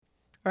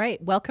All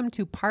right, welcome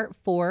to part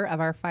 4 of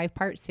our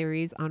 5-part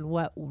series on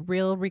what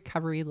real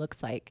recovery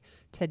looks like.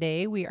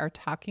 Today we are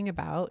talking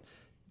about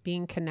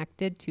being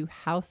connected to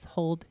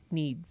household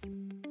needs.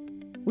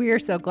 We are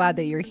so glad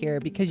that you're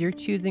here because you're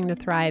choosing to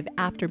thrive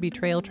after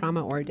betrayal,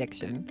 trauma, or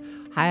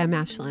addiction. Hi, I'm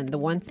Ashlyn, the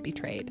once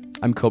betrayed.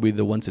 I'm Kobe,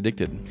 the once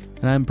addicted.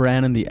 And I'm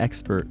Brandon, the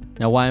expert.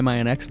 Now, why am I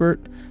an expert?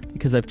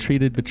 Because I've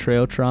treated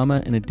betrayal,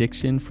 trauma, and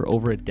addiction for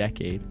over a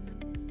decade.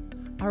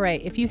 All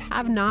right, if you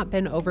have not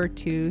been over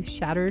to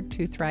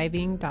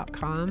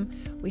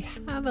shatteredtothriving.com, we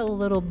have a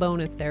little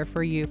bonus there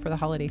for you for the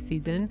holiday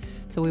season.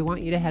 So we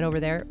want you to head over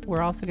there.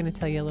 We're also going to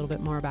tell you a little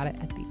bit more about it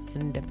at the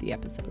end of the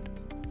episode.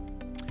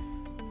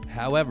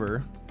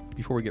 However,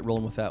 before we get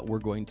rolling with that, we're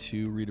going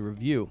to read a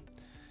review.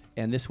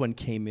 And this one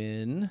came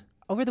in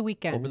Over the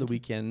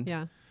weekend.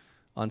 Yeah.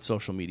 On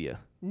social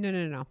media.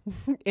 No.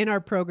 In our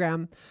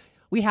program,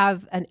 we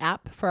have an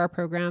app for our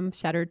program,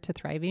 Shattered to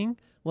Thriving.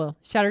 Well,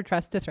 Shattered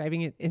Trust to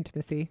Thriving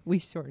Intimacy. We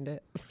shortened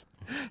it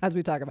as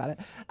we talk about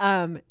it.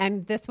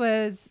 And this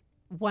was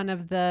one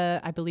of the,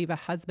 I believe, a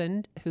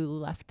husband who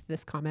left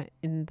this comment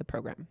in the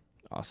program.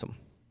 Awesome.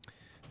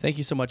 Thank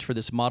you so much for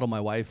this model. My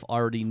wife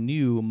already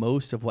knew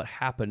most of what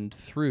happened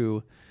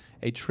through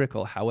a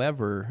trickle.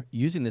 However,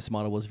 using this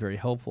model was very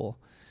helpful.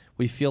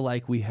 We feel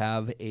like we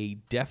have a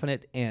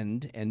definite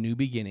end and new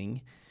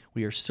beginning.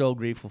 We are so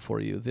grateful for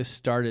you. This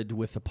started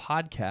with the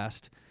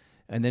podcast,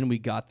 and then we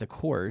got the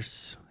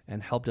course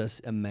and helped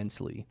us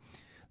immensely.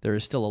 There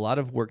is still a lot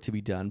of work to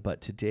be done,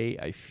 but today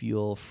I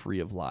feel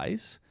free of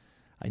lies.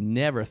 I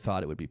never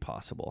thought it would be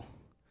possible.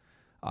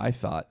 I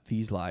thought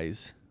these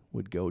lies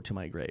would go to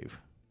my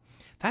grave.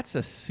 That's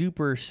a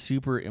super,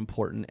 super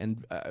important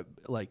and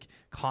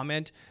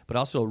comment, but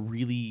also a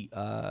really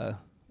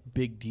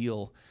big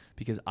deal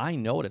because I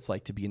know what it's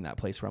like to be in that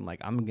place where I'm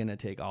like, I'm going to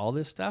take all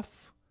this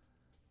stuff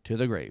to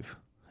the grave.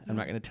 I'm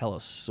not going to tell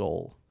a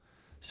soul.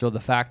 So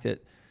the fact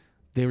that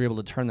they were able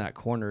to turn that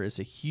corner is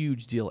a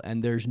huge deal.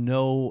 And there's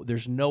no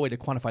way to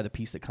quantify the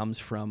piece that comes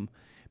from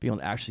being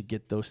able to actually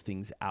get those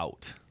things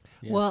out.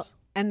 Yes. Well,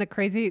 and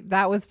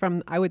that was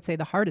from, I would say,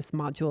 the hardest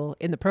module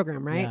in the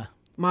program, right? Yeah.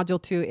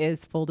 Module 2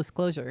 is full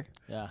disclosure.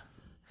 Yeah.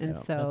 And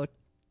so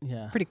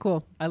yeah, pretty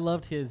cool. I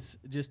loved his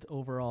just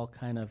overall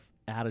kind of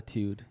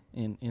attitude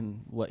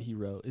in what he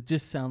wrote. It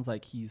just sounds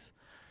like he's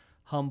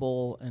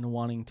humble and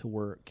wanting to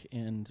work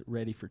and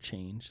ready for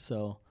change.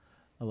 So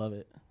I love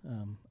it.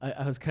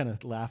 I was kind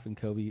of laughing,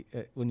 Kobe,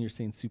 when you're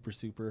saying super,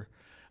 super.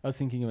 I was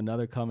thinking of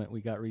another comment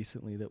we got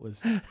recently that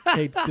was,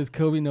 hey, does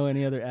Kobe know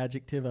any other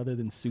adjective other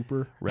than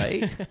super?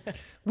 Right?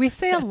 We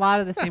say a lot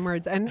of the same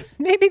words, and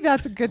maybe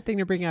that's a good thing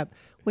to bring up.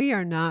 We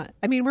are not,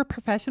 we're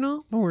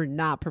professional, but we're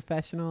not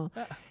professional.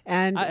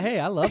 And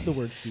I love the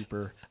word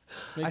super.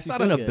 I saw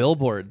it on a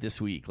billboard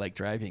this week, like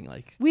driving,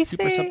 like we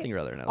super say, something or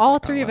other. And all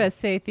three of us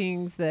say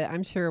things that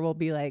I'm sure will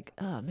be like,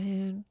 oh,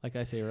 man. Like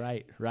I say,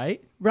 right.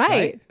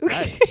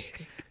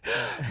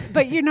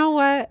 But you know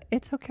what?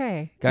 It's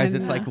okay. Guys,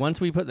 it's like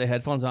once we put the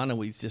headphones on and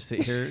we just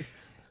sit here,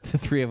 the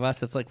three of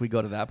us, it's like we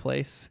go to that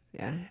place.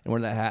 Yeah. And we're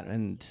in that hat.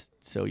 And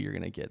so you're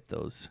going to get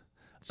those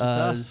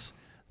us,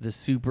 the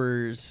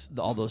supers,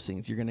 all those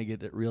things. You're going to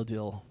get a real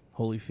deal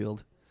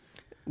Holyfield,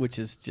 which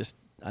is just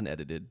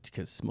unedited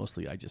because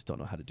mostly I just don't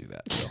know how to do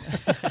that.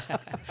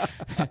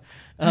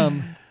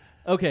 So.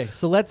 Okay,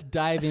 so let's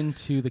dive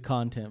into the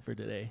content for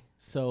today.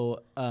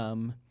 So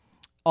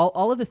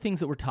all of the things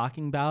that we're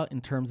talking about in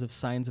terms of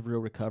signs of real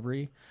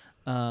recovery,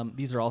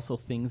 these are also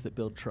things that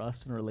build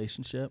trust in a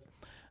relationship.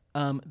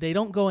 They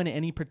don't go in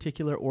any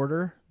particular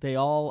order. They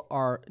all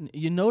are,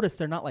 you notice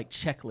they're not like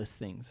checklist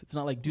things. It's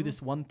not like do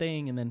this one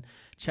thing and then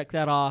check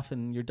that off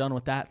and you're done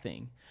with that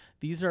thing.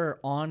 These are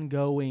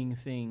ongoing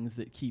things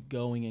that keep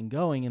going and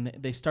going, and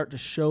they start to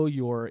show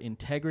your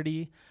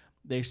integrity.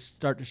 They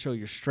start to show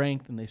your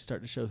strength, and they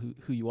start to show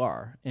who you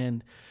are.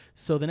 And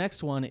so the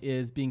next one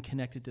is being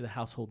connected to the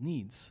household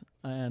needs.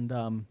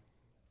 And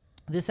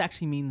this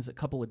actually means a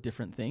couple of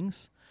different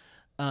things.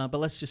 But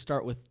let's just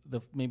start with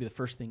maybe the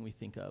first thing we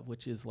think of,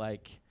 which is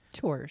like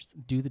chores.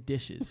 Do the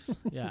dishes.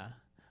 Yeah.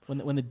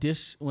 When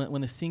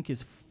the sink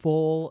is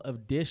full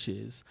of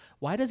dishes,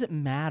 why does it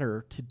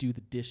matter to do the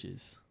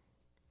dishes?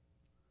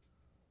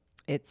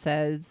 It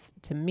says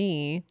to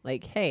me,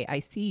 like, hey, I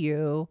see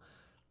you.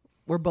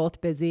 We're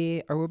both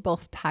busy or we're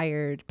both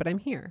tired, but I'm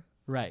here.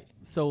 Right.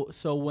 So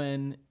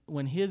when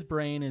his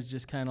brain is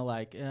just kind of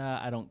like,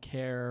 I don't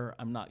care.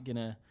 I'm not going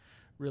to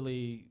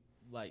really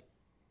like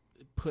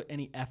put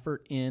any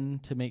effort in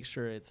to make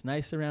sure it's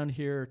nice around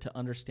here, to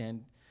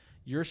understand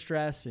your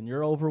stress and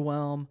your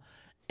overwhelm.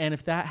 And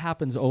if that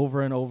happens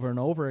over and over and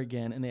over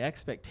again, and the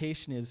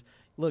expectation is,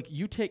 look,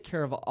 you take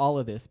care of all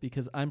of this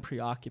because I'm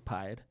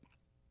preoccupied,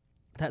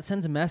 that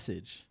sends a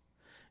message.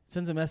 It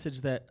sends a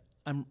message that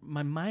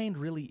my mind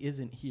really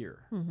isn't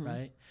here,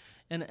 right?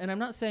 And I'm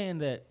not saying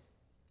that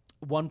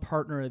one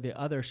partner or the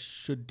other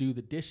should do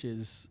the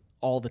dishes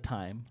all the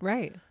time,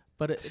 right?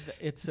 But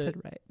it's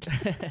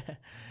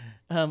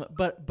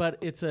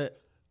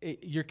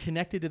you're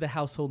connected to the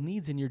household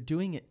needs and you're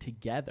doing it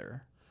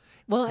together.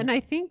 Well, and I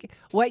think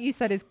what you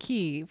said is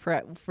key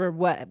for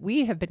what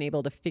we have been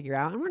able to figure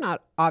out. And we're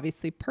not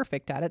obviously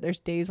perfect at it. There's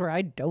days where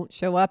I don't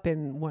show up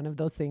in one of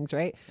those things,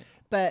 right?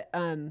 But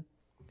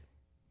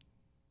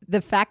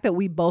the fact that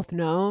we both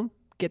know,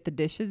 get the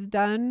dishes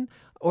done,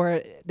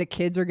 or the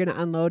kids are going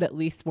to unload at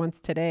least once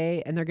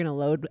today and they're going to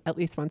load at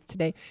least once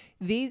today.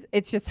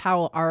 It's just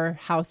how our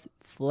house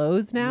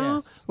flows now,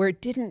 Yes. where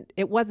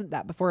it wasn't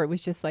that before. It was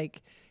just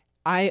like,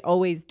 I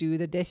always do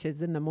the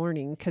dishes in the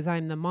morning because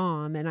I'm the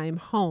mom and I'm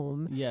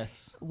home.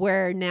 Yes.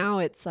 Where now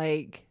it's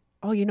like,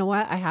 oh, you know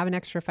what? I have an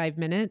extra 5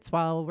 minutes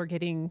while we're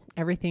getting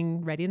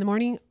everything ready in the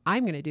morning.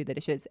 I'm going to do the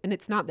dishes. And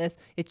it's not this,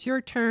 it's your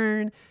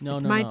turn.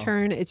 It's my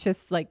turn. It's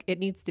just like, it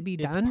needs to be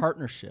It's done.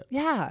 partnership.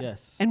 Yeah.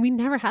 Yes. And we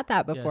never had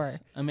that before. Yes.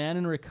 A man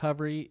in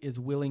recovery is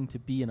willing to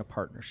be in a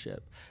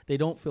partnership. They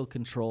don't feel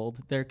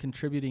controlled. They're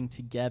contributing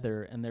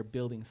together and they're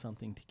building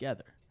something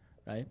together,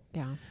 right?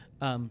 Yeah.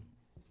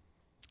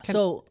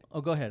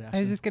 Go ahead, Ashley.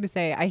 I was just going to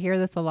say, I hear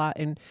this a lot.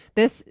 And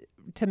this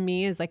to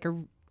me is like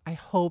I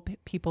hope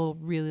people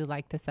really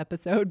like this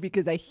episode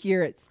because I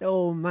hear it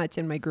so much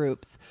in my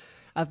groups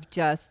of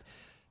just,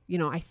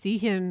 I see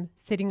him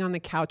sitting on the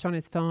couch on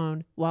his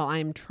phone while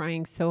I'm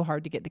trying so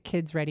hard to get the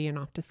kids ready and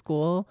off to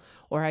school.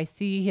 Or I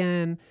see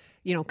him,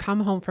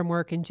 come home from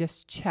work and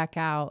just check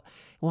out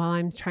while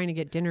I'm trying to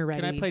get dinner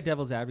ready. Can I play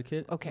devil's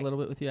advocate a little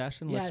bit with you,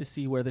 Ashton? Yes. Let's just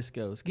see where this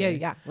goes. Okay?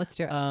 Yeah, let's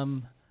do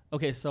it.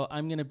 Okay, so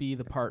I'm going to be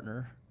the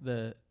partner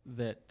that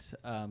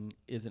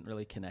isn't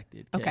really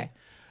connected. Okay.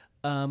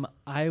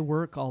 I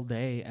work all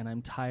day and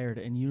I'm tired,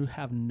 and you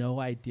have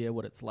no idea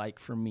what it's like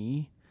for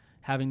me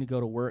having to go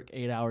to work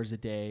 8 hours a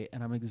day,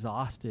 and I'm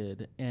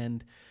exhausted,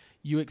 and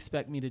you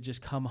expect me to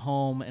just come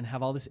home and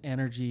have all this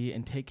energy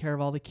and take care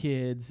of all the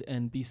kids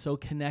and be so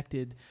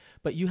connected,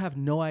 but you have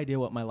no idea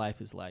what my life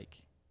is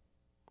like.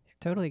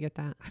 Totally get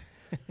that.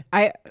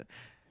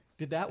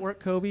 Did that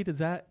work, Kobe? Does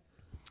that?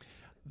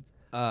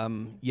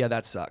 Yeah,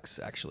 that sucks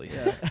actually.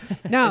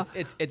 No,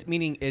 it's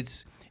meaning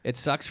it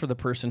sucks for the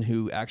person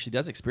who actually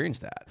does experience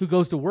that. Who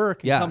goes to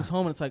work and Yeah. comes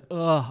home and it's like,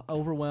 ugh,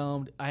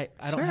 overwhelmed. I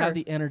don't Sure. have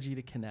the energy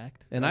to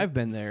connect. And I've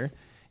been there,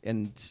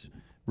 and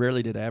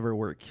rarely did I ever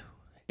work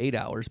 8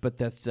 hours, but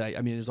that's,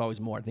 there's always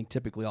more. I think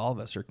typically all of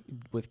us are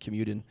with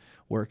commute and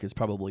work is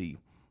probably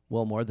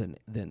well more than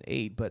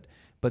 8. But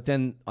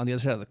then on the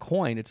other side of the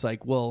coin, it's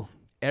like, well,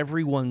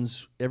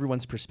 everyone's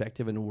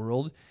perspective in the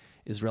world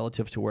is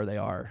relative to where they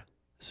are.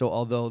 So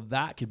although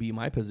that could be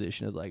my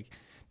position is like,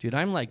 dude,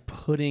 I'm like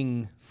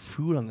putting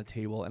food on the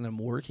table and I'm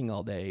working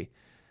all day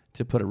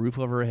to put a roof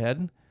over our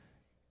head.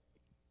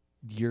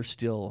 You're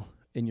still,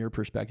 in your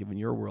perspective, in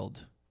your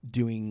world,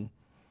 doing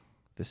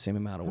the same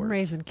amount of work. I'm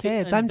raising See,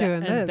 kids. and I'm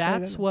doing this. And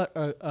that's what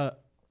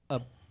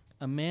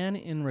a man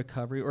in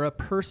recovery or a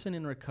person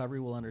in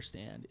recovery will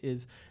understand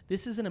is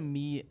this isn't a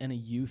me and a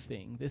you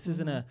thing. This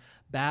isn't a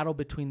battle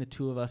between the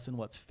two of us and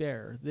what's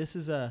fair. This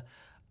is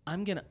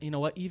I'm going to, you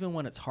know what, even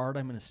when it's hard,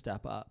 I'm going to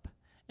step up.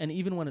 And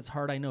even when it's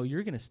hard, I know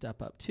you're going to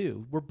step up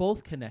too. We're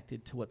both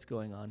connected to what's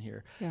going on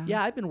here.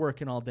 Yeah, I've been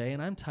working all day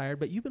and I'm tired,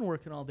 but you've been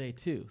working all day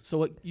too. So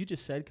what you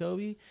just said,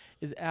 Kobe,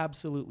 is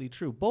absolutely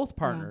true. Both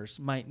partners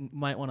might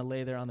want to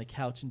lay there on the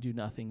couch and do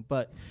nothing.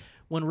 But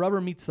when rubber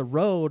meets the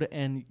road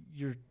and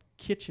your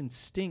kitchen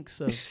stinks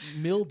of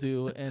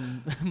mildew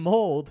and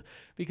mold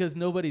because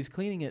nobody's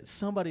cleaning it,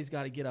 somebody's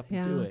got to get up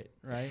and do it,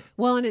 right?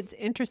 Well, and it's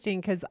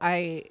interesting because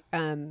a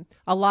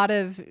lot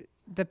of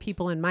the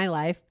people in my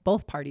life,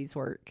 both parties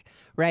work,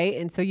 right?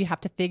 And so you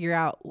have to figure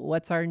out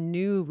what's our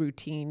new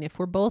routine. If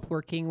we're both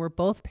working, we're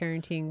both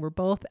parenting, we're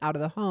both out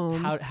of the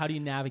home. How do you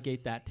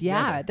navigate that together?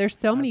 Yeah, there's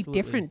so many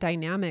Absolutely. different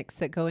dynamics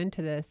that go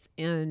into this.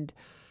 And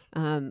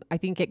I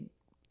think it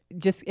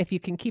just, if you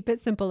can keep it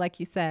simple, like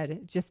you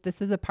said, just this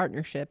is a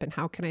partnership and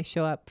how can I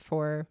show up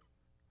for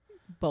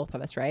both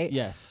of us, right?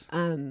 Yes.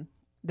 Then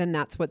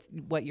that's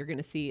what you're going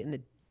to see in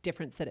the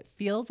difference that it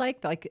feels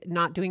like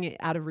not doing it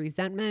out of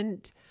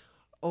resentment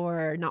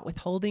or not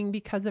withholding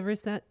because of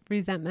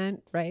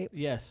resentment, right?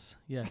 Yes.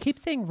 Yes. I keep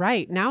saying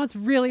right. Now it's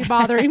really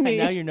bothering me.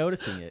 Now you're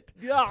noticing it.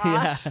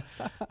 Yeah.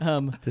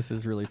 This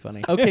is really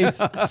funny. Okay.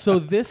 So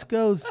this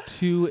goes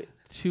to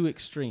two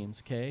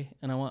extremes. Okay.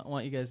 And I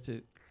want you guys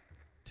to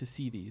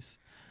see these.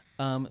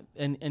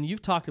 And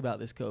you've talked about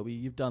this, Kobe.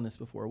 You've done this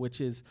before, which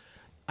is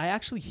I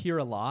actually hear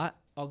a lot.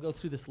 I'll go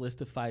through this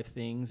list of 5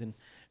 things. And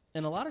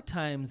a lot of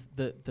times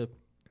the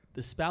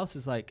spouse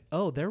is like,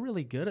 oh, they're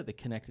really good at the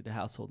connected to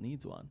household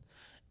needs one.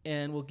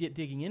 And we'll get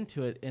digging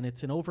into it, and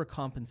it's an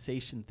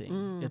overcompensation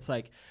thing. It's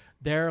like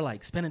they're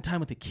like spending time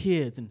with the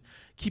kids and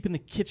keeping the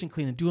kitchen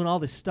clean and doing all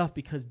this stuff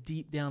because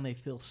deep down they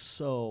feel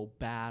so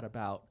bad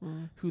about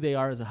who they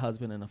are as a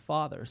husband and a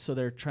father. So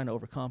they're trying to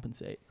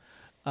overcompensate.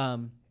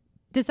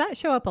 Does that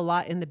show up a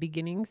lot in the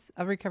beginnings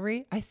of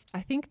recovery? I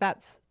think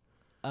that's,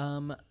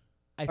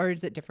 or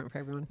is it different for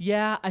everyone?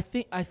 Yeah, I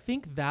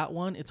think that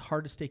one, it's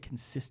hard to stay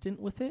consistent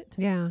with it.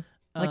 Yeah,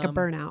 like a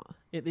burnout.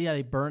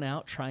 They burn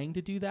out trying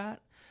to do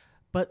that.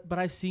 But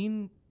I've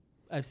seen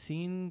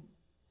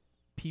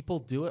people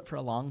do it for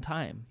a long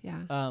time.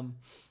 Yeah.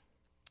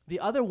 The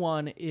other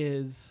one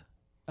is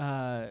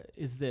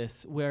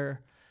this,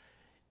 where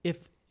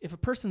if a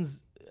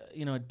person's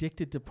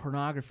addicted to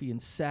pornography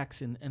and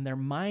sex and their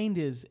mind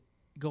is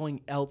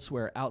going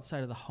elsewhere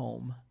outside of the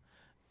home,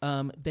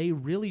 they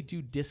really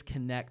do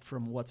disconnect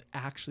from what's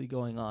actually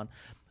going on.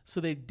 So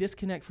they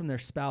disconnect from their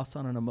spouse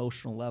on an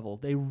emotional level.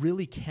 They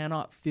really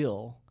cannot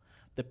feel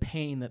the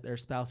pain that their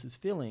spouse is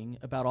feeling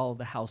about all of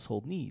the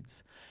household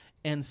needs.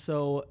 And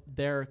so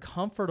they're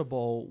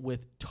comfortable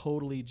with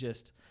totally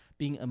just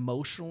being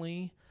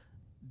emotionally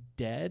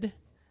dead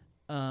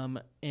and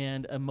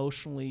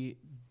emotionally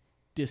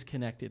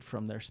disconnected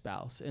from their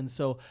spouse. And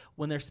so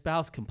when their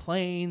spouse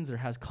complains or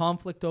has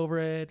conflict over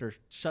it or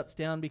shuts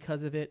down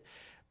because of it,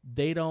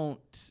 they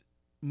don't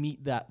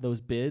meet those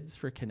bids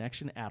for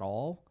connection at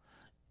all.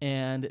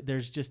 And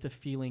there's just a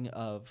feeling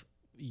of,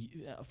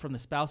 from the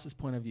spouse's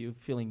point of view,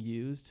 feeling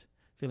used,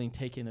 feeling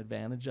taken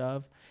advantage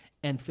of,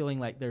 and feeling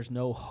like there's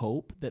no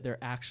hope that they're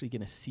actually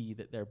going to see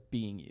that they're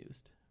being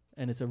used.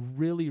 And it's a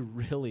really,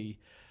 really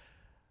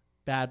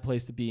bad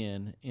place to be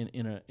in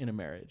a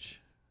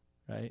marriage,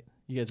 right?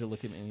 You guys are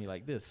looking at me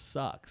like, this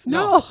sucks.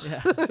 No,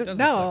 Yeah.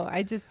 no,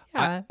 I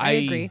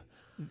agree.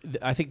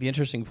 I think the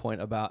interesting point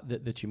about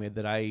that you made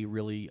that I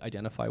really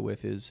identify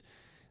with is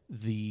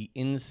the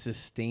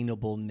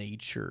unsustainable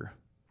nature,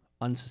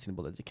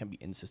 that it can be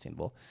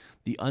unsustainable,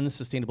 the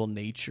unsustainable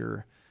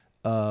nature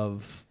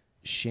of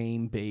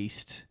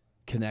shame-based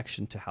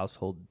connection to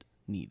household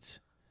needs.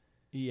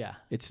 Yeah.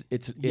 It's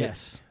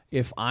Yes.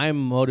 if I'm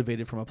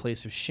motivated from a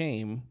place of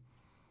shame,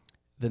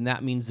 then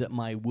that means that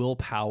my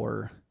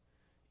willpower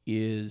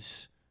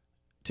is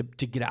to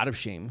get out of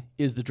shame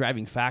is the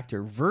driving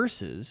factor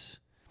versus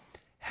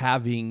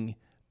having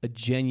a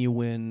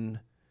genuine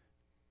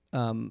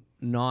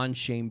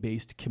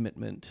non-shame-based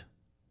commitment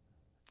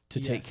to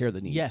take care of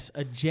the needs. Yes,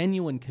 a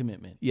genuine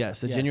commitment.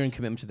 Yes, a genuine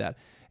commitment to that.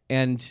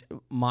 And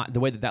the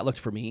way that looked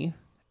for me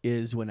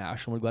is when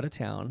Ashlyn would go out of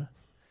town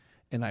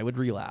and I would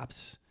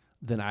relapse,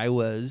 then I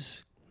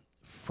was,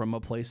 from a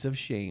place of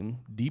shame,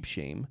 deep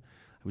shame,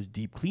 I was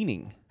deep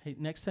cleaning. Hey,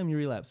 next time you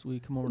relapse, will you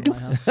come over to my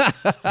house?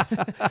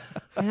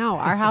 I know,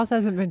 our house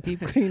hasn't been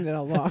deep cleaned in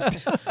a long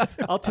time.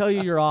 I'll tell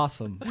you you're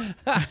awesome.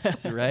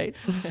 That's right.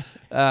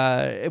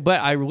 But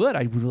I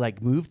would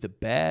like move the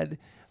bed,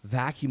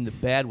 vacuum the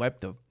bed, wipe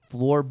the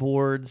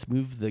floorboards,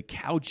 move the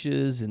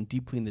couches, and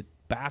deep clean the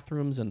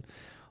bathrooms and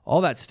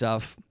all that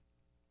stuff.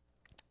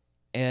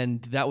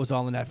 And that was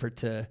all an effort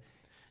to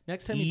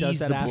Next time he does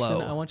that, the Ashton,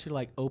 blow. I want you to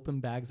like open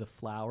bags of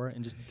flour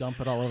and just dump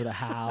it all over the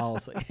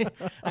house. Like,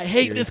 I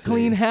hate this Seriously.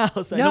 clean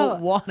house. I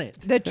don't want it.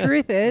 The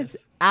truth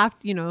is,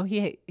 after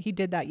he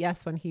did that,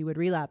 when he would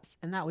relapse,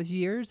 and that was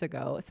years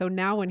ago. So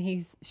now when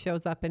he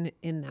shows up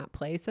in that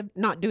place of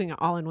not doing it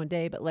all in one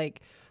day, but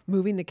like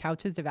moving the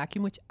couches to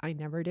vacuum, which I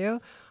never do,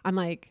 I'm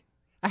like,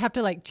 I have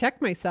to like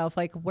check myself,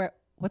 like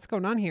what's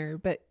going on here?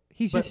 But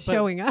he's just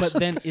showing up. But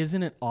then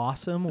isn't it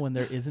awesome when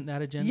there isn't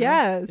that agenda?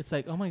 Yes. It's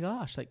like, oh my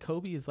gosh, like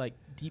Kobe is like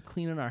deep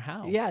cleaning our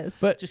house. Yes.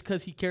 But just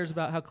because he cares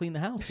about how clean the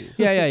house is.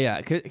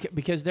 Yeah.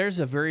 Because there's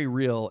a very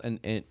real, and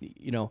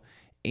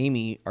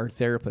Amy, our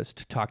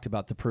therapist, talked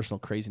about the personal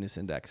craziness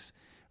index,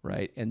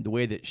 right? And the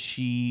way that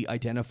she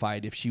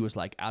identified if she was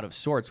like out of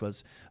sorts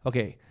was,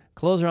 okay,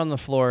 clothes are on the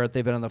floor.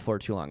 They've been on the floor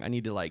too long. I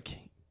need to like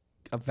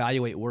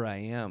evaluate where I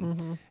am.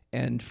 Mm-hmm.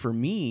 And for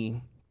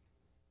me,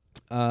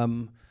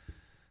 I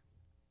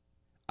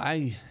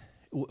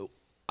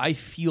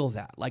feel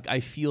that. Like,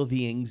 I feel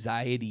the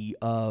anxiety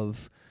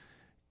of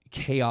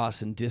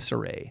chaos and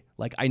disarray.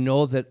 Like, I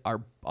know that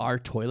our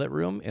toilet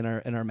room in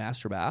our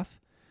master bath,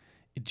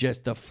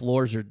 the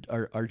floors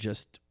are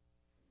just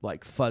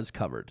like fuzz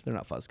covered. They're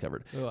not fuzz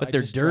covered, but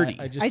they're dirty.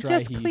 I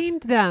just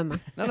cleaned them.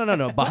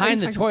 No.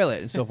 Behind the toilet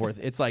and so forth.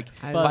 It's like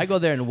if I go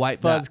there and wipe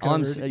fuzz that,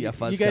 fuzz you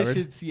covered. guys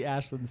should see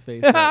Ashlyn's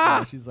face right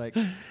now. She's like,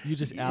 "You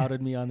just outed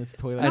me on this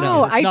toilet." I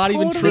know. It's not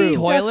even true. just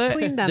Toilet.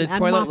 cleaned them The and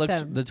toilet mopped looks.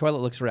 them. The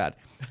toilet looks rad.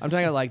 I'm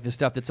talking about like the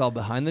stuff that's all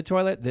behind the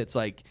toilet. That's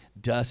like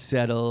dust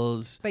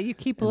settles. But you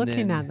keep And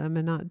looking then- at them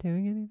and not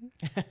doing anything.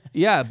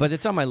 Yeah, but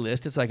it's on my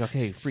list. It's like,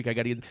 okay, freak, I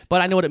got to get.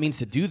 But I know what it means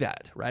to do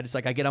that, right? It's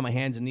like I get on my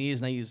hands and knees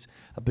and I use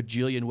a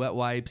bajillion wet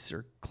wipes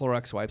or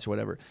Clorox wipes or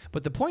whatever.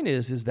 But the point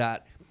is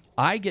that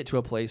I get to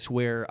a place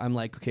where I'm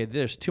like, okay,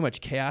 there's too much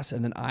chaos,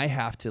 and then I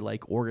have to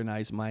like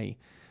organize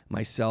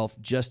myself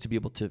just to be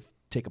able to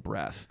take a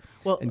breath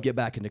and get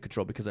back into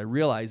control, because I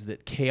realize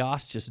that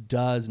chaos just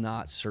does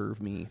not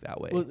serve me that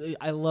way. Well,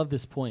 I love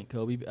this point,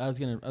 Kobe. I was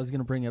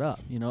gonna bring it up.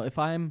 If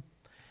I'm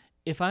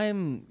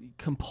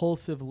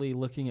compulsively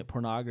looking at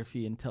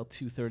pornography until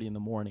 2:30 in the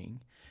morning,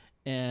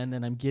 and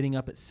then I'm getting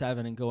up at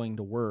 7 and going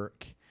to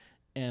work,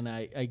 and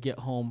I get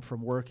home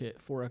from work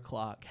at 4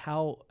 o'clock,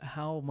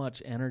 how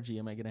much energy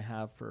am I going to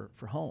have for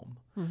home?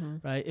 Mm-hmm.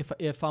 Right?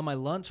 If on my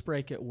lunch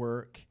break at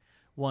work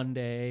one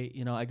day,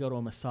 I go to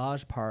a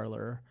massage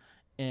parlor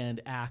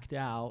and act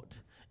out,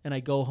 and I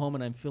go home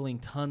and I'm feeling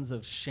tons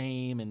of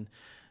shame, and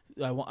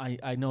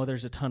I know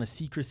there's a ton of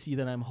secrecy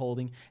that I'm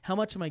holding. How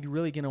much am I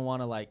really going to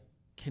want to like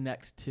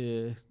connect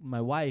to my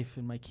wife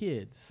and my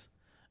kids?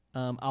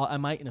 I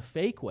might in a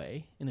fake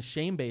way, in a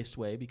shame-based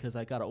way, because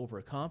I got to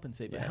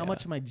overcompensate. But how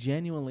much am I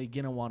genuinely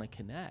going to want to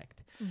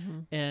connect? Mm-hmm.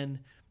 And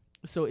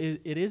so it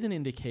is an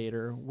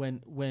indicator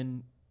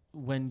when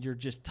you're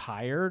just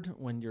tired,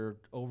 when you're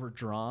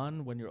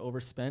overdrawn, when you're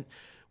overspent,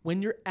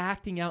 when you're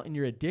acting out in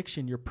your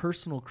addiction, your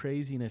personal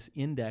craziness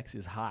index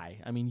is high.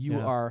 I mean, you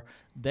are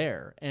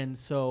there. And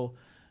so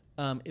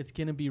it's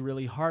going to be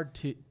really hard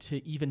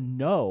to even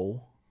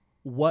know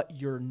what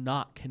you're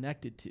not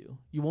connected to.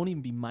 You won't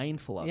even be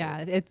mindful of it. Yeah,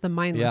 it's the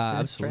mindlessness, Yeah,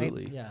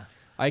 absolutely. right? Yeah.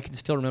 I can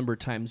still remember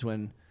times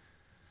when,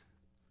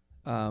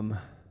 I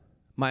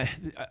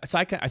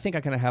think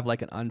I kind of have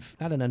like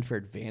not an unfair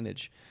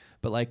advantage,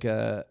 but like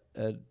an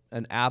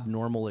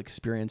abnormal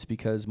experience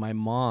because my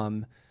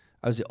mom,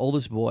 I was the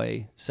oldest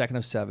boy, second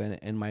of 7,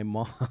 and my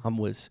mom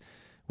was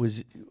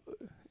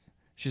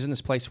she's in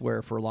this place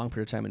where for a long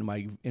period of time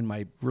in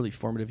my really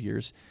formative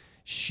years,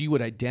 she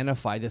would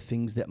identify the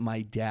things that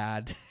my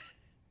dad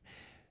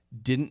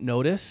didn't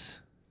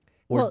notice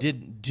or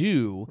didn't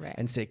do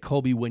and say,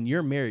 Kobe, when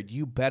you're married,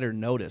 you better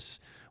notice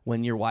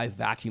when your wife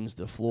vacuums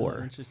the floor.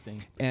 Oh,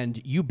 interesting. And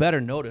you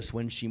better notice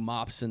when she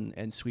mops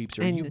and sweeps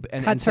or And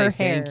and cuts say her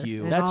hair. thank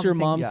you. And That's all your the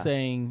mom things.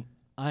 saying,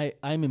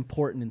 I'm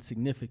important and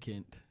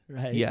significant,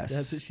 right? Yes.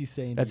 That's what she's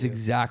saying. That's to you.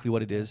 exactly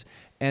what it is.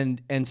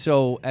 And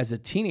so as a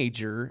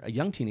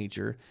young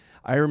teenager,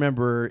 I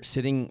remember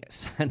sitting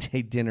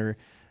Sunday dinner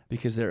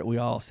because we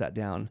all sat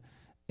down,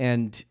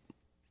 and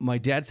my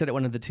dad sat at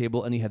one of the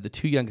table, and he had the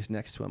 2 youngest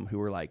next to him who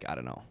were like, I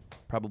don't know,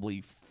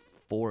 probably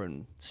 4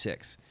 and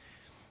 6.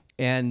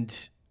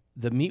 And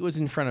the meat was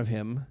in front of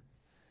him,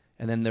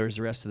 and then there was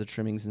the rest of the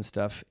trimmings and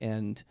stuff,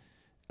 and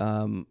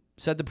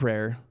said the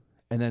prayer,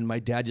 and then my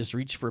dad just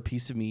reached for a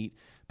piece of meat,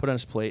 put it on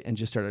his plate, and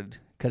just started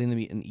cutting the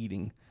meat and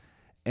eating.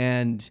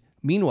 And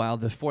meanwhile,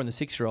 the 4 and the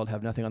 6-year-old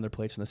have nothing on their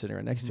plates when they're sitting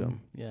right next to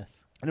him.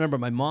 Yes. I remember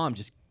my mom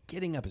just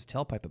getting up his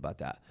tailpipe about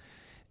that.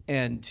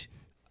 And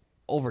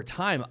over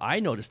time, I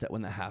noticed that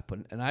when that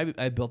happened, and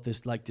I built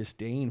this like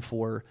disdain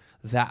for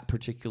that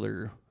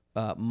particular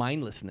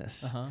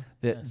mindlessness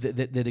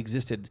that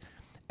existed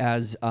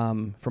as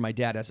for my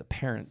dad as a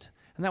parent.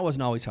 And that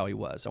wasn't always how he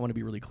was. I want to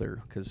be really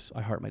clear because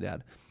I heart my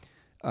dad.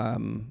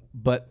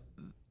 But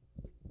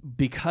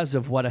because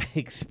of what I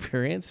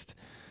experienced,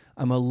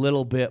 I'm a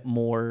little bit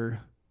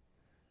more,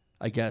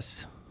 I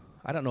guess,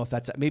 I don't know if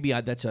that's a No,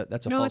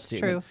 false it's statement.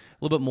 true. A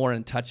little bit more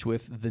in touch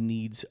with the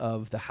needs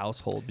of the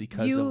household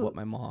because of what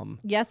my mom.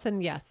 Yes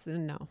and yes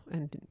and no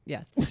and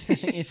yes.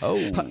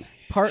 Oh,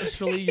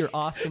 Partially, you're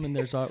awesome, and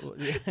there's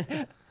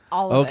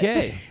All of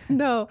okay. it.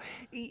 No.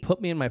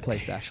 Put me in my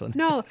place, Ashlyn.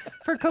 No,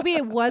 for Kobe,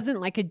 it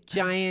wasn't like a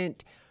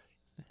giant,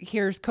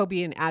 here's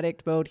Kobe in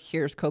addict mode,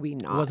 here's Kobe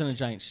not. It wasn't a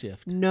giant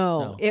shift.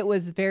 No, it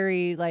was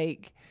very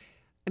like,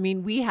 I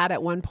mean, we had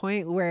at one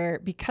point where,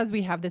 because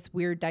we have this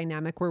weird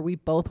dynamic where we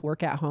both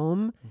work at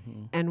home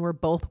and we're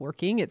both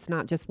working, it's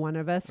not just one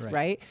of us,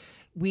 right?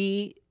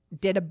 We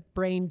did a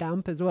brain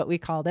dump is what we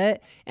called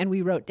it. And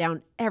we wrote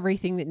down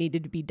everything that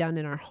needed to be done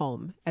in our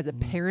home as a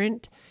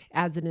parent,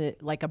 as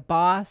like a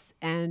boss,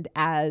 and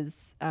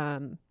as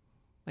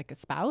like a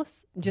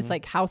spouse, just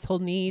like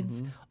household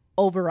needs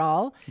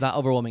overall. Not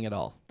overwhelming at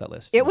all, that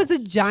list. It was a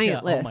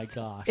giant list. Oh my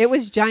gosh. It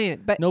was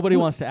giant, but Nobody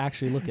wants to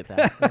actually look at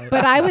that. Right?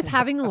 but I was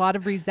having a lot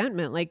of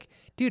resentment. Like,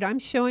 dude, I'm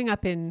showing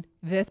up in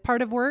this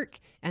part of work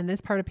and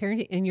this part of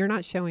parenting, and you're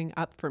not showing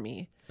up for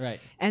me. Right.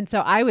 And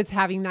so I was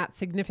having that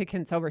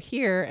significance over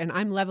here, and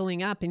I'm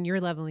leveling up and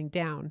you're leveling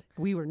down.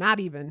 We were not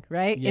even,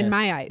 right? In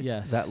my eyes.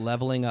 Yes. that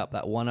leveling up,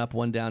 that one up,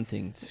 one down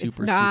thing.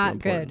 Super, not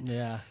super important. good.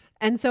 Yeah.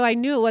 And so I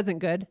knew it wasn't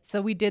good.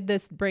 So we did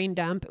this brain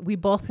dump. We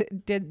both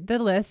did the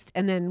list,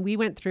 and then we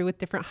went through with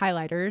different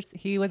highlighters.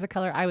 He was a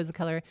color, I was a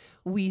color.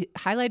 We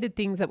highlighted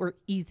things that were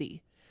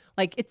easy.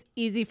 Like, it's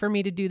easy for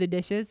me to do the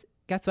dishes.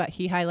 Guess what?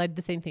 He highlighted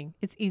the same thing.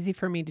 It's easy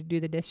for me to do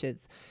the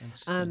dishes.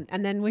 And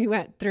then we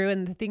went through,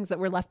 and the things that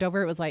were left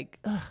over, it was like,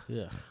 ugh,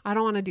 I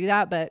don't want to do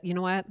that, but you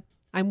know what?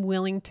 I'm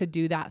willing to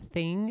do that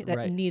thing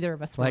that neither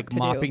of us want Like to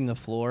mopping do. the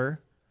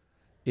floor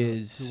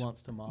is Who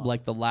wants to mop?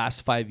 like the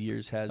last 5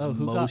 years has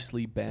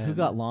mostly been. Who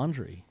got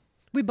laundry?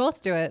 We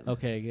both do it.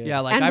 Okay, good.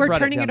 Yeah, like And I we're brought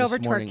turning it, it down over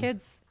this to our morning.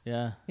 kids.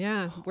 Yeah.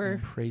 Yeah, we're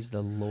Praise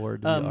the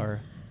Lord, Um, we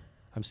are.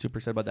 I'm super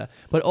excited about that.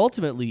 But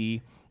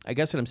ultimately, I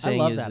guess what I'm I saying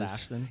love is, that, is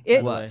Ashlyn.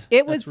 It, by the way.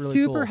 it was That's really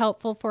super cool.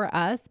 helpful for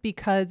us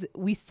because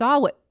we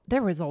saw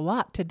there was a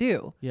lot to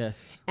do.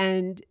 Yes.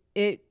 And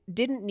it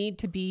didn't need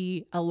to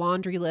be a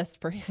laundry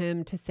list for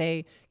him to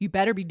say, you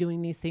better be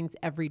doing these things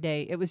every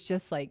day. It was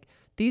just like,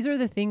 these are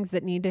the things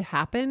that need to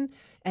happen.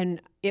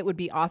 And it would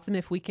be awesome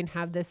if we can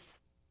have this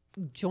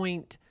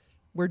joint,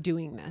 we're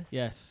doing this.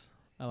 Yes.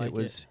 I like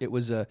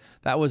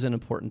that was an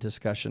important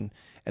discussion.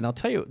 And I'll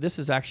tell you, this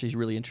is actually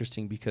really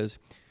interesting because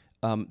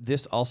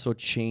this also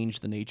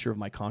changed the nature of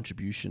my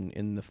contribution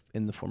in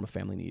the form of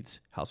family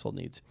needs, household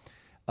needs.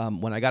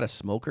 When I got a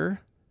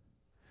smoker,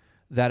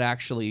 that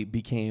actually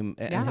became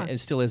and it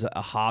still is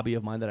a hobby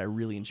of mine that I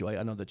really enjoy.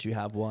 I know that you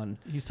have one.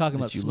 He's talking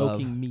that about you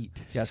smoking love. meat.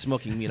 Yeah,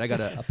 smoking meat. I got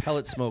a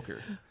pellet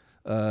smoker,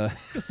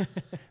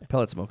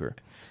 pellet smoker,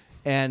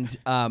 and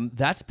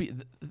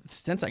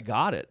since I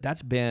got it,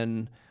 that's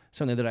been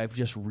something that I've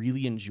just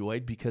really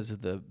enjoyed because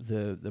of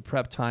the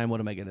prep time. What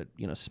am I going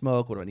to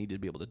smoke? What do I need to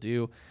be able to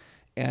do?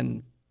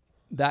 And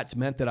that's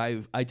meant that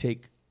I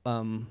take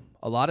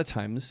a lot of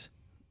times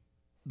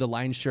the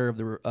lion's share of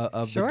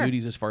the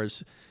duties as far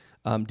as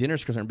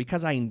dinner's concerned,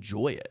 because I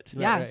enjoy it.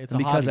 Yeah. It's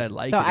And a because hobby. I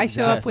like So it. I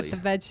show up with exactly.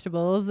 the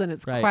vegetables, and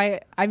it's Right.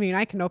 quite. I mean,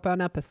 I can open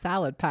up a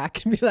salad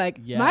pack and be like,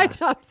 Yeah. "My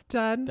job's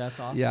done." That's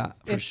awesome. Yeah,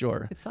 for It's-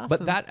 sure. it's awesome.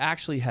 But that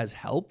actually has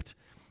helped.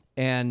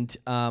 And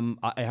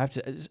I have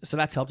to, so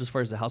that's helped as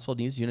far as the household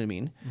needs, you know what I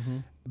mean? Mm-hmm.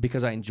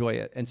 Because I enjoy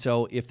it. And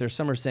so if there's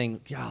some are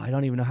saying, yeah, I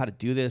don't even know how to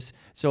do this.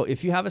 So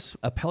if you have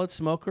a pellet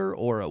smoker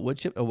or a wood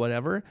chip or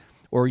whatever,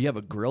 or you have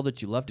a grill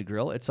that you love to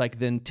grill, it's like,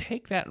 then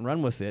take that and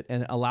run with it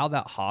and allow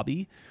that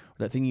hobby,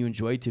 or that thing you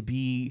enjoy, to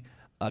be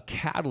a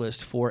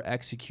catalyst for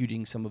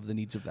executing some of the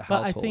needs of the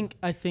But household.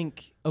 I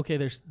think okay,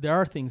 there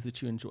are things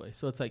that you enjoy.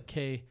 So it's like,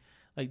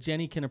 like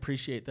Jenny can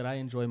appreciate that I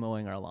enjoy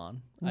mowing our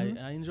lawn.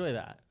 I enjoy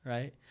that,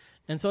 right?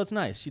 And so it's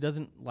nice. She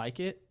doesn't like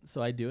it,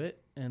 so I do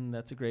it, and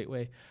that's a great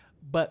way.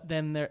 But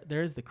then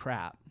there's the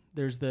crap.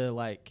 There's the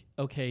like,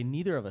 okay,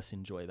 neither of us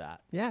enjoy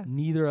that. Yeah.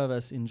 Neither of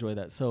us enjoy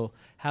that. So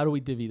how do we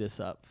divvy this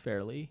up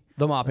fairly?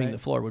 The mopping Right. the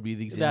floor would be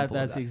the example.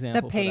 That's of the that.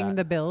 example. The paying for the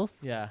that.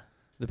 bills. Yeah.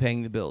 The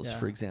paying the bills, Yeah.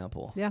 for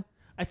example. Yeah.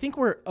 I think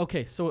we're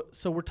okay. So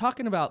we're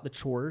talking about the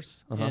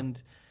chores, Uh-huh.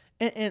 and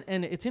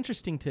it's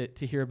interesting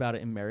to hear about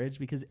it in marriage,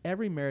 because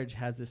every marriage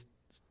has this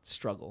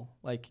struggle.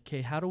 Like,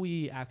 okay, how do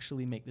we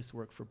actually make this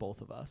work for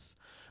both of us,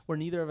 where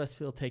neither of us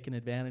feel taken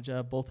advantage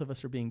of? Both of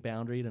us are being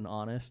boundaried and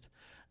honest.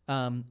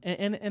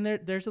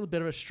 There's a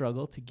bit of a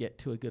struggle to get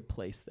to a good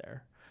place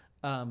there.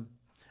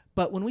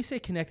 But when we say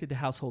connected to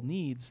household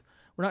needs,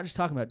 we're not just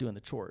talking about doing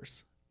the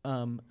chores.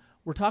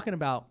 We're talking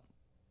about,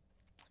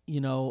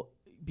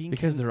 being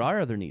Because there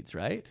are other needs,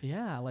 right?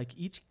 yeah, like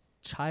each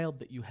child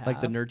that you have,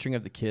 Like the nurturing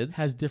of the kids.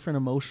 has different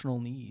emotional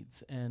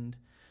needs, and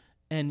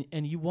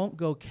you won't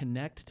go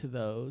connect to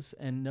those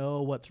and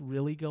know what's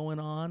really going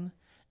on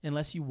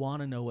unless you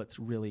want to know what's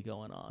really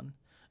going on.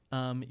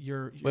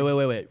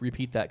 Wait.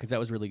 Repeat that, because that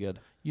was really good.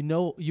 You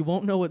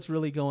won't know what's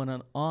really going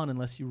on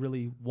unless you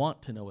really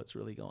want to know what's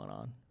really going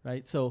on,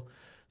 right? So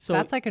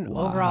That's like an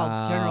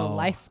overall general Wow.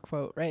 life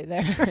quote right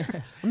there.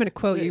 I'm going to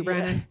quote you, Yeah.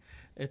 Brandon.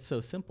 It's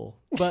so simple.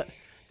 But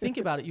think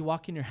about it. You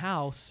walk in your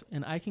house,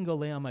 and I can go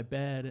lay on my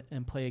bed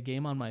and play a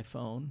game on my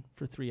phone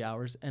for 3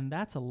 hours, and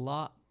that's a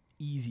lot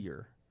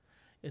easier.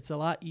 It's a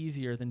lot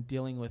easier than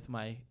dealing with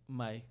my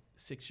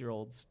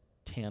 6-year-old's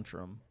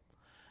tantrum,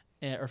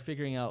 or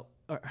figuring out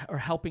or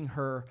helping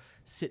her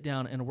sit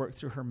down and work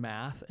through her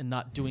math, and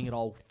not doing it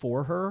all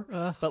for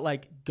her, but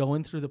like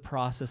going through the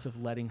process of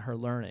letting her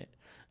learn it.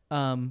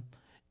 And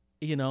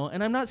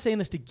I'm not saying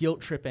this to guilt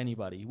trip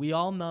anybody. We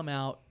all numb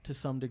out to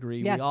some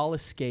degree. Yes. We all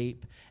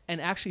escape. And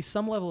actually,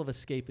 some level of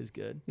escape is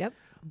good. Yep.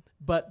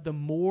 But the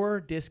more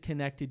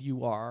disconnected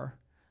you are,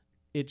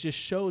 it just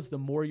shows the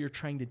more you're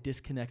trying to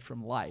disconnect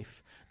from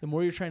life. The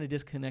more you're trying to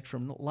disconnect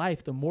from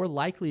life, the more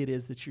likely it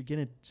is that you're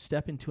going to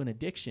step into an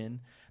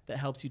addiction that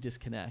helps you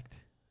disconnect.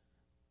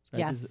 Right?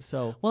 Yes.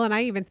 So, Well, and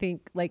I even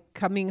think like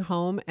coming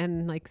home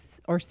and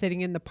or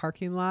sitting in the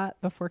parking lot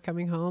before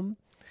coming home,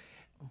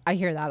 I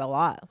hear that a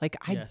lot. Like,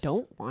 I Yes.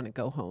 don't want to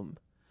go home.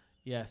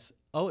 yes.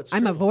 Oh, it's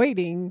I'm true.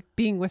 avoiding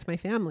being with my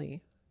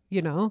family.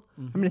 I'm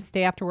going to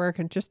stay after work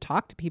and just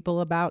talk to people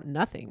about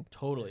nothing.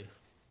 Totally.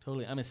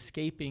 I'm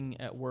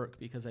escaping at work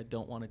because I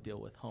don't want to deal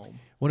with home.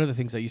 One of the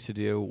things I used to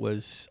do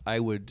was I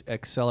would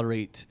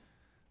accelerate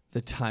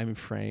the time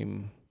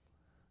frame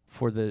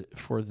for the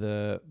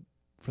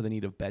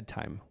need of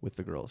bedtime with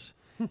the girls.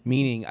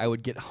 Meaning I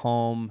would get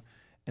home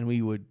and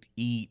we would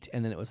eat,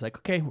 and then it was like,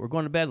 okay, we're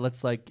going to bed.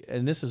 Let's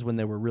and this is when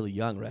they were really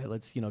young, right?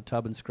 Let's,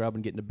 tub and scrub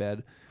and get into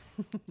bed.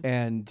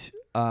 And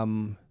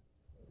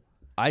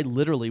I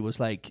literally was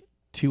like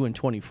 2 and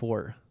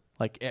 24.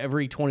 Like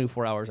every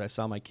 24 hours I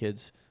saw my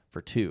kids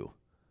for 2.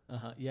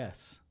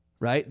 Yes.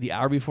 Right? The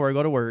hour before I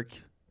go to work,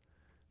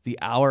 the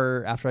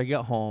hour after I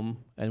get home,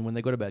 and when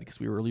they go to bed, because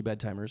we were early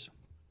bedtimers.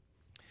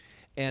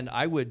 And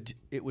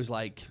it was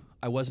like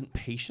I wasn't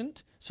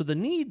patient. So the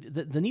need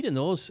in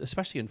those,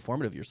 especially in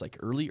formative years, like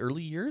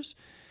early years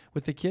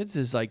with the kids,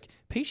 is like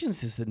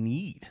patience is the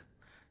need.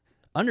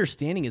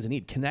 Understanding is a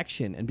need.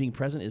 Connection and being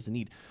present is the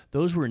need.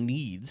 Those were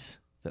needs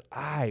that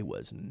I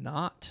was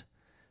not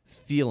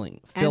filling.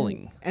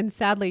 And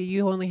sadly,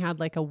 you only had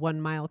like a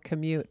 1 mile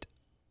commute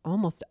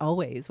almost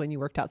always when you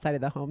worked outside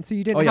of the home. So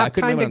you didn't I have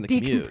couldn't time live to on the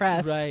commute.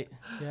 decompress Right.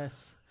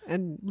 Yes.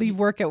 and leave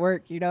work at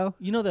work, Now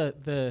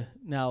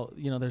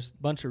there's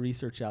a bunch of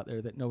research out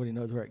there that nobody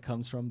knows where it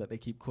comes from, but they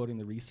keep quoting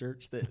the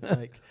research that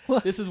like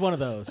this is one of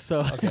those.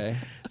 So Okay.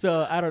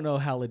 So I don't know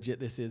how legit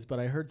this is, but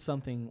I heard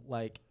something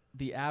like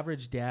the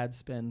average dad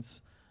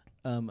spends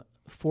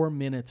 4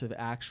 minutes of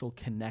actual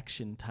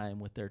connection time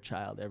with their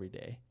child every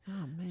day.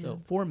 Oh, man. So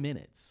 4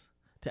 minutes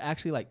to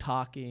actually like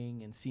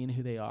talking and seeing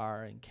who they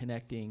are and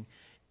connecting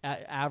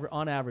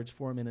on average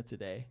 4 minutes a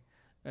day.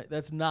 Right?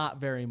 That's not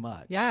very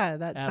much. Yeah,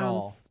 that at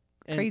sounds all.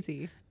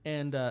 crazy.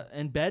 And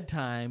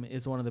bedtime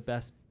is one of the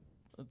best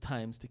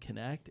times to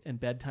connect, and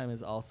bedtime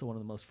is also one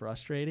of the most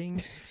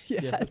frustrating,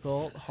 Yes.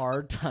 difficult,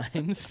 hard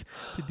times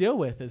to deal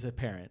with as a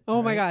parent.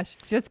 Oh my right? gosh.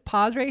 Just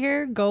pause right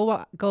here.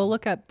 Go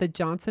look up the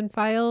Johnson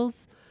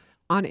files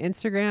on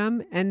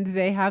Instagram, and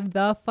they have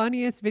the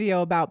funniest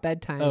video about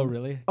bedtime. Oh,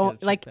 really? Oh, Gotta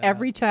check like that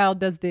every child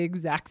does the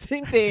exact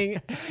same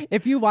thing.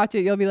 If you watch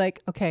it, you'll be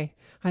like, okay,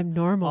 I'm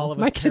normal. All of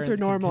us My kids are parents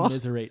can normal.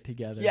 commiserate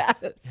together. Yes.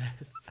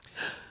 Yes.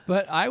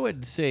 But I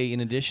would say, in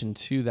addition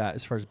to that,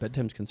 as far as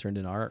bedtime is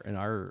concerned,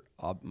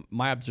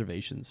 my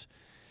observations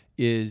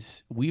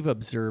is we've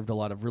observed a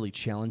lot of really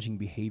challenging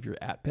behavior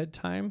at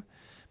bedtime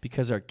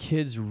because our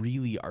kids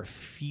really are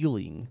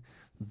feeling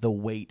the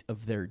weight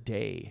of their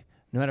day.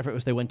 No matter if it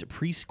was they went to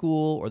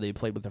preschool or they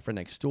played with a friend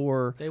next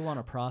door. They want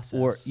to process.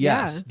 Or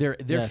yes, they're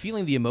Yes.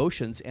 feeling the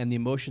emotions, and the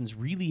emotions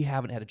really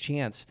haven't had a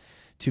chance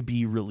to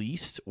be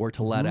released or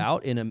to let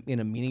out in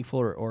a meaningful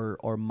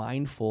or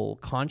mindful,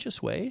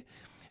 conscious way.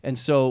 And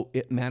so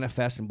it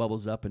manifests and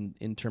bubbles up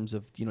in terms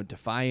of,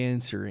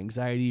 defiance or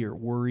anxiety or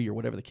worry or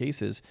whatever the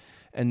case is.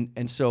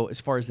 And so as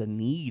far as the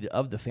need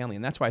of the family,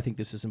 and that's why I think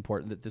this is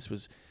important that this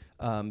was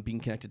being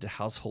connected to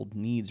household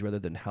needs rather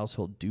than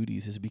household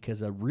duties, is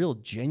because a real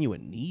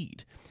genuine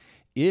need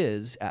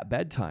is at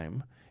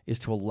bedtime is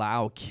to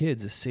allow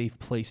kids a safe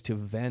place to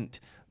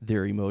vent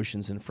their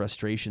emotions and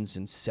frustrations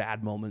and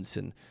sad moments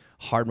and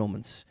hard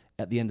moments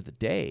at the end of the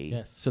day.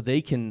 Yes. So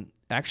they can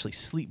actually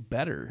sleep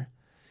better.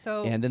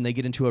 So And then they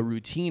get into a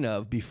routine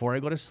of, before I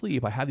go to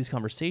sleep, I have these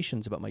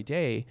conversations about my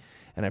day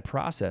and I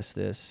process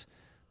this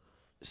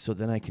so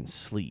then I can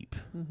sleep.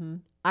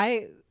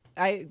 I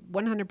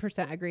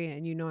 100% agree,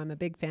 and I'm a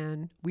big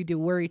fan. We do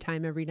worry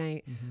time every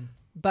night.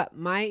 But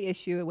my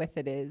issue with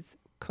it is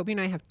Kobe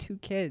and I have 2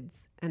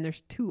 kids, and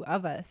there's 2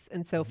 of us.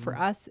 And so for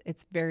us,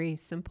 it's very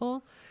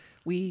simple.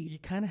 You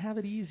kind of have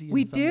it easy.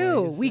 We in some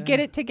do. ways, We yeah. get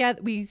it together.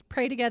 We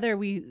pray together.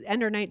 We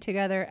end our night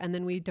together, and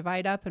then we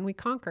divide up and we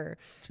conquer.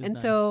 Which is And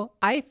nice. so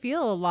I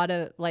feel a lot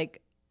of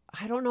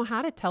I don't know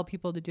how to tell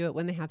people to do it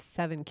when they have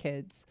 7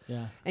 kids.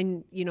 Yeah.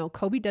 And,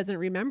 Kobe doesn't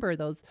remember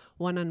those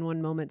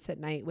one-on-one moments at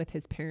night with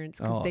his parents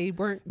because Oh, they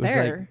weren't It was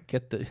there.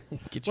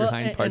 like, get your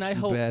hind parts I in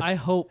hope, bed. I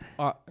hope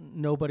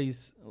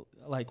nobody's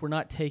we're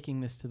not taking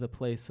this to the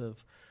place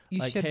of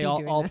You should hey, be all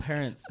doing this.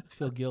 parents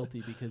feel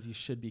guilty because you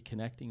should be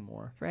connecting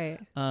more. Right.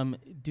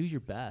 Do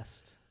your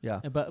best. Yeah.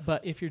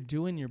 But if you're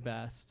doing your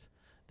best,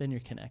 then you're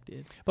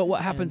connected. But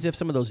what happens if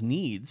some of those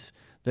needs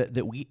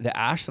that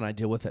Ash and I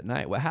deal with at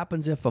night? What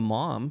happens if a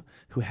mom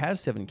who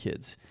has 7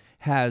 kids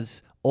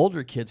has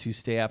older kids who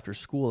stay after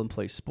school and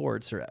play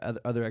sports or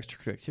other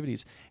extracurricular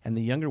activities, and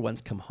the younger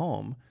ones come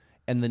home,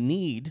 and the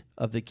need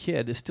of the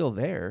kid is still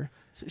there,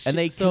 and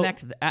they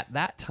connect at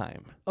that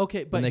time?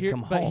 Okay, but they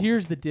come home.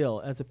 here's the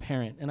deal as a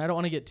parent, and I don't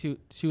want to get too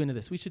into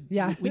this. We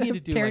need to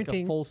do like a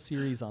Parenting. full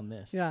series on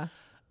this. Yeah.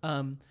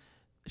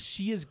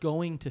 She is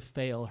going to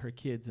fail her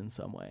kids in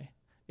some way.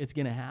 It's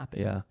going to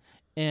happen. Yeah.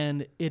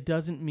 And it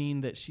doesn't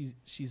mean that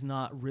she's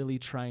not really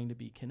trying to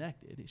be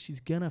connected. She's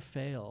going to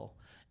fail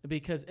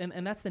because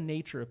and that's the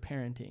nature of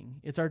parenting.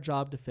 It's our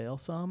job to fail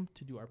some,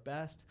 to do our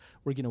best.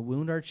 We're going to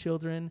wound our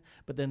children,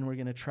 but then we're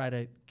going to try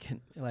to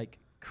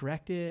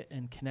correct it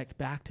and connect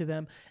back to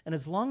them. And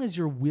as long as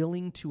you're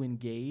willing to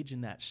engage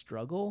in that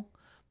struggle,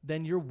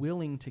 then you're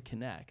willing to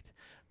connect.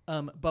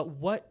 But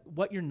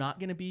what you're not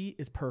going to be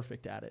is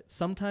perfect at it.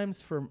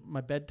 Sometimes for my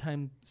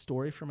bedtime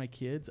story for my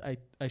kids,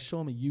 I show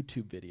them a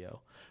YouTube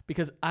video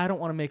because I don't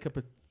want to make up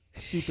a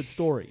stupid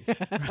story,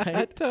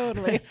 right?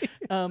 Totally.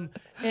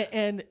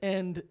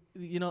 And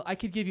I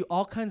could give you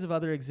all kinds of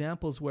other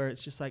examples where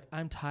it's just like,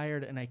 I'm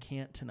tired and I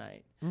can't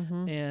tonight.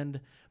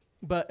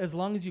 But as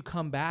long as you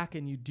come back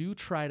and you do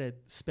try to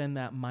spend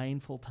that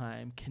mindful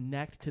time,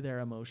 connect to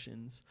their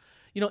emotions,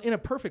 in a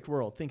perfect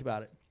world, think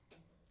about it.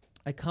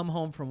 I come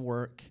home from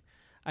work.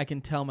 I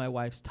can tell my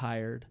wife's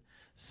tired.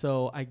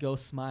 So I go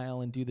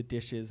smile and do the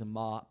dishes and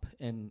mop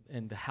and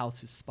the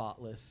house is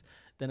spotless.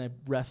 Then I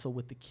wrestle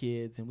with the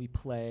kids and we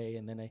play.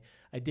 And then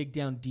I dig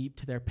down deep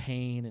to their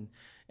pain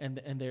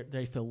and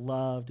they feel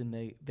loved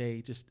and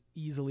they just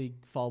easily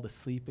fall to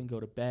sleep and go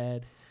to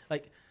bed.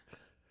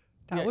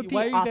 That would be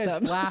why are you guys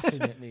awesome.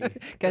 laughing at me?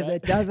 Because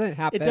it doesn't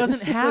happen. It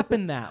doesn't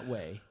happen that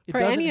way. It for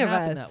doesn't any of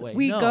happen us. that way.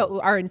 We No.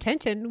 go our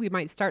intention. We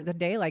might start the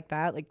day like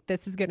that. Like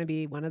this is going to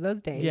be one of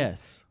those days.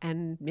 Yes.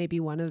 And maybe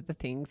one of the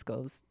things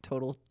goes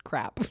total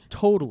crap.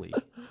 Totally.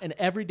 And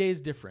every day is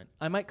different.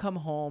 I might come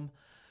home,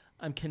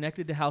 I'm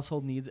connected to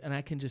household needs, and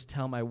I can just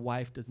tell my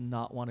wife does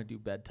not want to do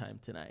bedtime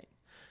tonight.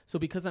 So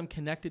because I'm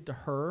connected to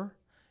her,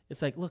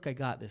 it's like, look, I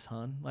got this,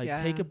 hon.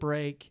 Take a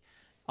break.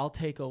 I'll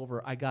take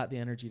over. I got the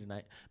energy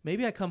tonight.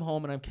 Maybe I come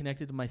home and I'm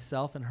connected to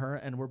myself and her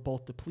and we're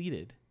both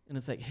depleted. And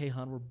it's like, hey,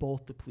 hon, we're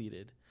both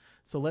depleted.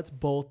 So let's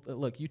both,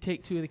 look, you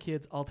take 2 of the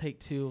kids, I'll take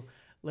 2.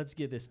 Let's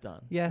get this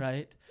done. Yes.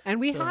 Right? And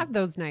we have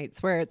those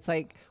nights where it's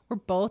like we're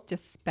both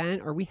just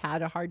spent or we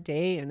had a hard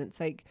day and it's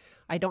like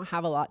I don't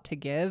have a lot to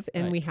give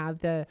and Right. we have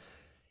the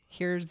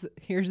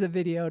here's a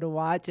video to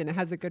watch and it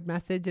has a good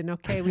message and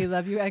okay, we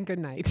love you and good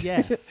night.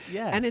 Yes.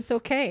 Yes. And it's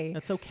okay.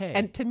 That's okay.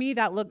 And to me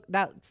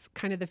that's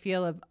kind of the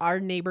feel of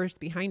our neighbors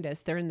behind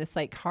us. They're in this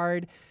like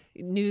hard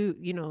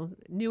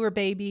newer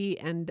baby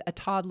and a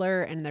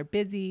toddler and they're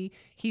busy.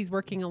 He's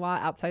working a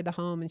lot outside the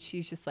home and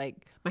she's just like,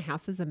 my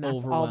house is a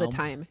mess all the Overwhelmed.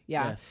 time.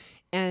 Yeah. Yes.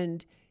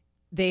 And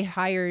they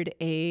hired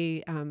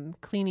a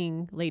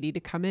cleaning lady to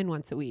come in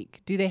once a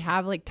week. Do they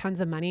have like tons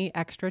of money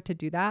extra to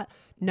do that?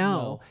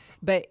 No.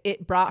 But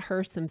it brought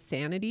her some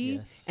sanity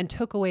Yes. and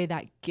took away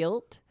that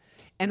guilt.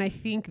 And I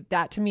think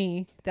that, to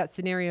me, that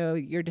scenario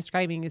you're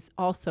describing is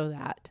also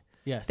that.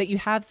 Yes. That you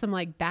have some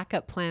like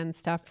backup plan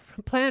stuff,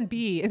 plan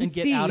B and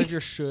get C. out of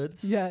your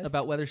shoulds Yes.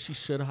 about whether she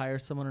should hire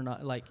someone or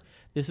not. Like,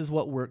 this is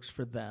what works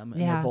for them,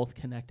 and Yeah. they're both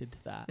connected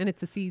to that. And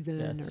it's a season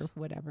Yes. or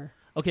whatever.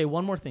 Okay,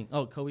 one more thing.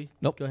 Oh, Kobe.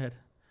 Nope. Go ahead.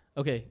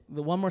 Okay,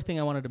 the one more thing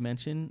I wanted to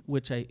mention,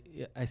 which I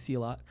see a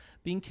lot,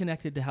 being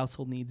connected to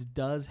household needs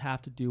does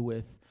have to do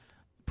with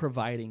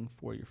providing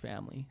for your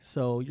family.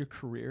 So your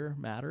career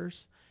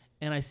matters,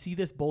 and I see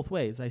this both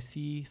ways. I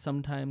see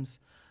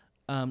sometimes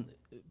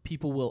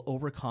people will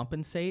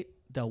overcompensate.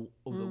 They'll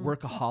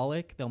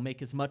workaholic. They'll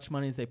make as much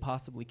money as they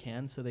possibly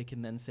can, so they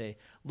can then say,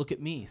 "Look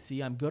at me.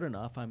 See, I'm good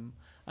enough. I'm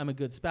a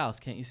good spouse.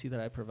 Can't you see that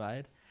I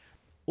provide?"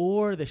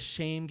 Or the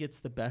shame gets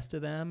the best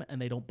of them, and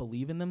they don't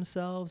believe in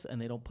themselves, and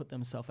they don't put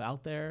themselves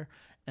out there,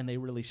 and they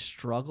really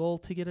struggle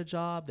to get a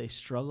job. They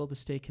struggle to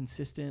stay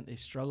consistent. They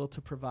struggle to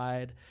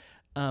provide.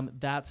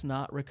 That's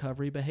not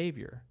recovery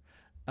behavior.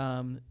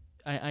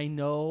 I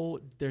know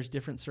there's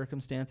different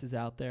circumstances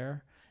out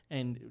there,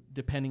 and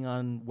depending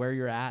on where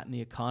you're at and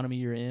the economy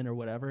you're in or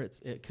whatever,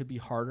 it could be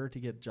harder to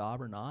get a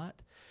job or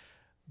not.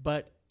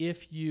 But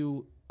if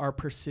you are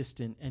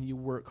persistent and you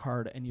work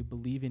hard and you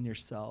believe in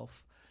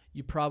yourself,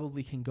 you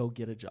probably can go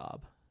get a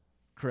job,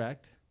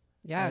 correct?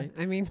 Yeah. Right?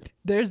 I mean,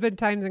 there's been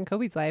times in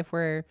Kobe's life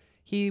where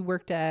he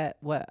worked at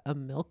a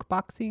milk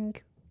boxing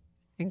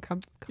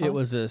It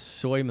was a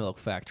soy milk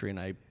factory, and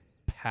I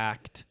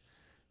packed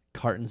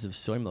cartons of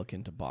soy milk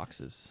into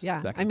boxes.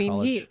 Yeah. back I in mean,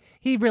 college.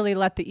 he really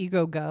let the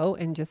ego go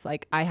and just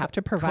like, I have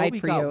to provide Kobe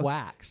for got you.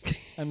 waxed.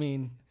 I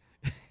mean,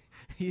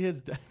 he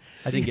is.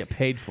 I didn't get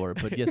paid for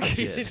it, but yes, I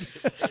did.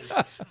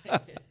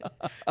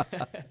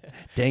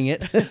 Dang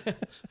it.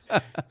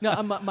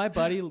 No, my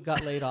buddy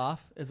got laid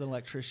off as an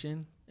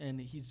electrician, and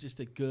he's just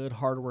a good,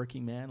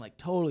 hardworking man, like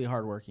totally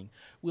hardworking,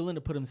 willing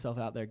to put himself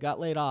out there. Got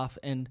laid off,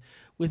 and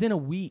within a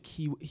week,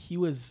 he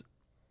was,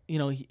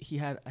 he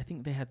had, I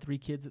think they had 3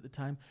 kids at the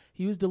time.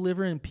 He was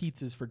delivering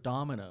pizzas for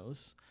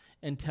Domino's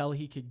until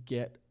he could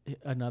get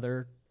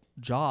another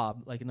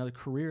job, like another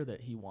career that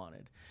he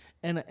wanted.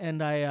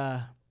 And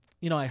I,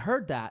 I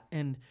heard that,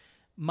 and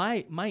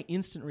my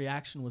instant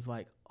reaction was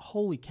like,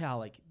 holy cow,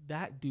 like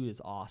that dude is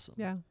awesome.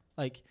 Yeah.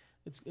 Like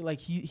it's like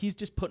he's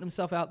just putting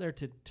himself out there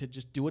to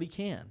just do what he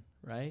can,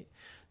 right?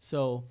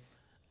 So,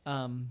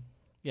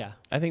 yeah.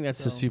 I think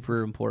that's a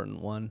super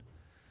important one.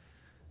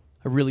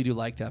 I really do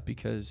like that,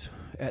 because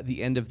at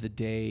the end of the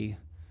day,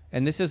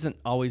 and this isn't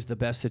always the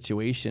best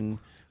situation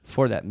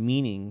for that,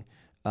 meaning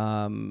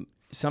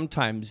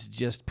sometimes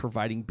just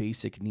providing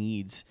basic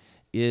needs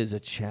is a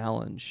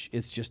challenge.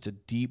 It's just a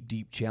deep,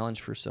 deep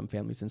challenge for some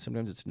families, and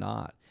sometimes it's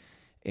not.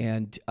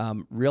 And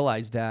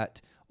realize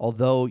that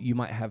although you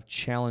might have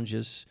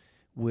challenges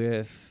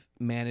with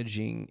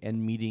managing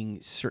and meeting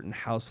certain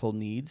household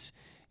needs,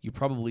 you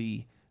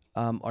probably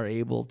are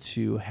able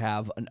to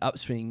have an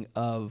upswing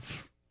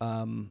of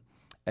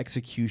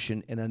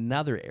execution in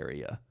another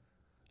area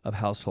of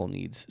household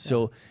needs. Yeah.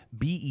 So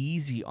be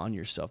easy on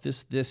yourself.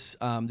 This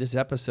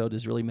episode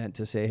is really meant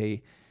to say,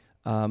 hey,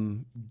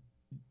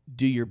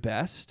 do your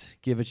best,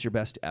 give it your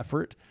best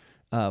effort.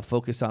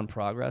 Focus on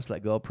progress,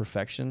 let go of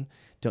perfection.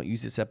 Don't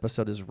use this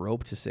episode as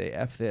rope to say,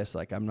 F this,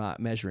 like I'm not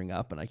measuring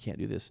up and I can't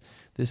do this.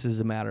 This is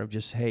a matter of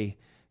just, hey,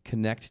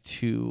 connect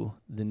to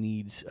the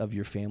needs of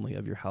your family,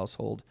 of your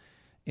household.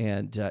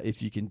 And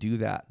if you can do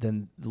that,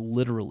 then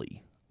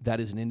literally that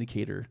is an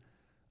indicator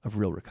of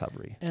real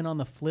recovery. And on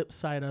the flip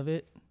side of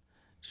it,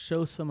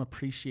 show some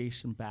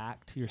appreciation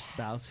back to your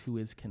spouse who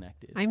is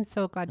connected. I'm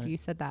so glad you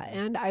said that.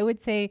 And I would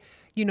say,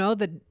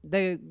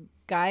 the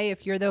guy,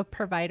 if you're the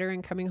provider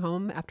and coming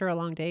home after a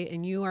long day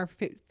and you are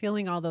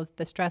feeling all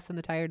the stress and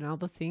the tired and all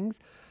those things,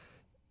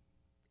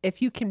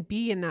 if you can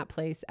be in that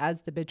place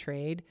as the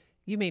betrayed,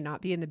 you may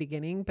not be in the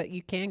beginning, but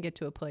you can get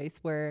to a place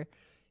where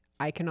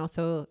I can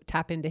also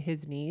tap into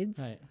his needs.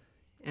 Right.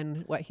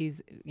 And what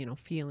he's,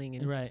 feeling.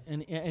 And right.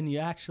 And you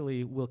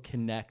actually will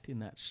connect in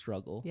that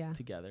struggle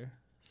together.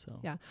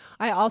 So yeah,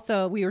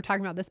 we were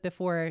talking about this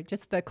before,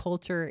 just the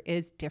culture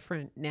is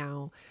different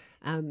now.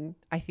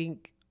 I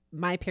think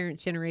my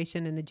parents'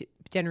 generation and the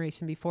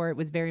generation before, it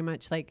was very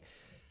much like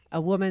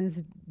a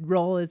woman's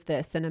role is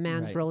this and a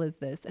man's role is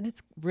this. And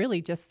it's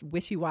really just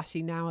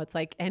wishy-washy now. It's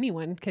like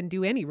anyone can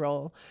do any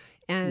role.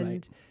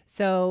 And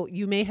so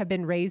you may have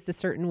been raised a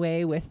certain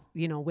way with,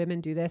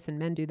 women do this and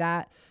men do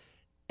that.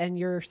 And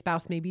your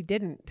spouse maybe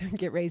didn't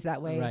get raised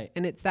that way. Right.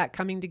 And it's that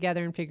coming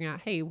together and figuring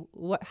out, hey,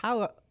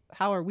 how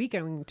are we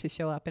going to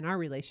show up in our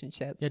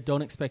relationship? Yeah,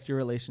 don't expect your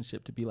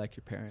relationship to be like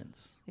your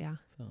parents. Yeah.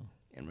 So,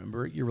 and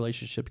remember, your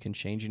relationship can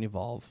change and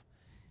evolve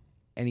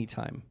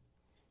anytime.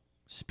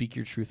 Speak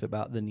your truth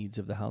about the needs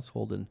of the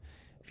household, and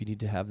if you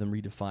need to have them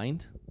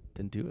redefined,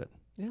 then do it.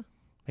 Yeah.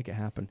 Make it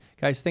happen.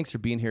 Guys, thanks for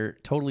being here.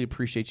 Totally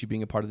appreciate you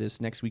being a part of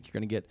this. Next week, you're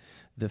going to get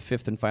the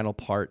 5th and final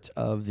part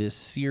of this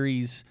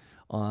series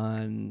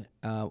on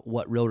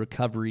what real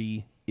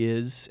recovery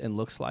is and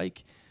looks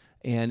like.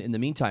 And in the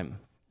meantime,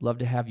 love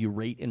to have you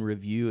rate and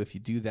review. If you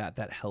do that,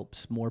 that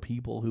helps more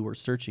people who are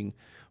searching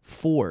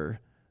for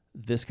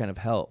this kind of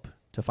help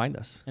to find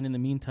us. And in the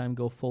meantime,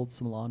 go fold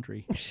some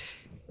laundry.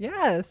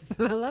 Yes,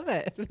 I love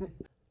it.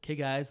 Okay,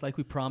 guys, like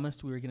we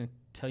promised, we were going to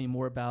tell you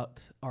more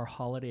about our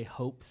Holiday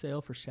Hope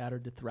sale for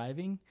Shattered to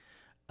Thriving.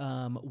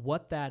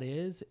 What that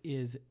is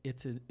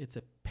it's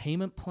a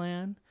payment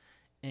plan,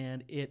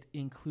 and it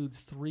includes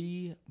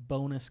 3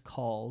 bonus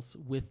calls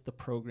with the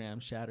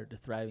program Shattered to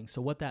Thriving.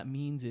 So what that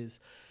means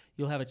is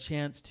you'll have a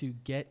chance to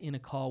get in a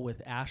call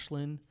with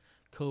Ashlyn,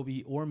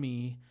 Kobe, or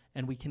me,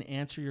 and we can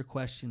answer your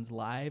questions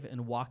live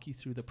and walk you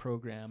through the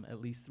program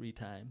at least 3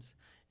 times.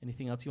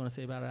 Anything else you want to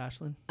say about it,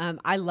 Ashlyn?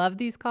 I love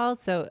these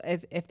calls. So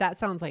if that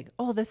sounds like,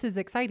 oh, this is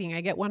exciting,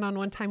 I get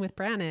one-on-one time with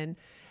Brannon,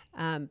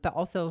 but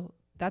also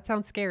that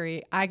sounds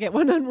scary. I get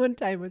one-on-one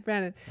time with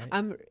Brannon.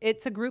 Right.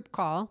 It's a group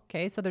call.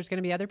 Okay. So there's going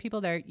to be other people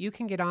there. You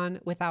can get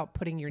on without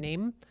putting your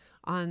name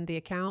on the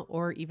account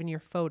or even your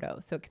photo.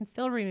 So it can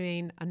still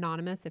remain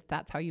anonymous if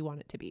that's how you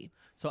want it to be.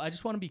 So I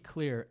just want to be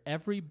clear.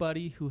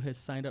 Everybody who has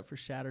signed up for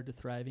Shattered to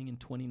Thriving in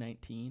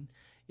 2019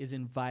 is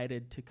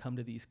invited to come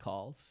to these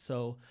calls.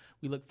 So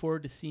we look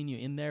forward to seeing you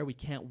in there. We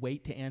can't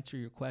wait to answer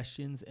your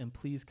questions, and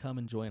please come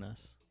and join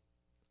us.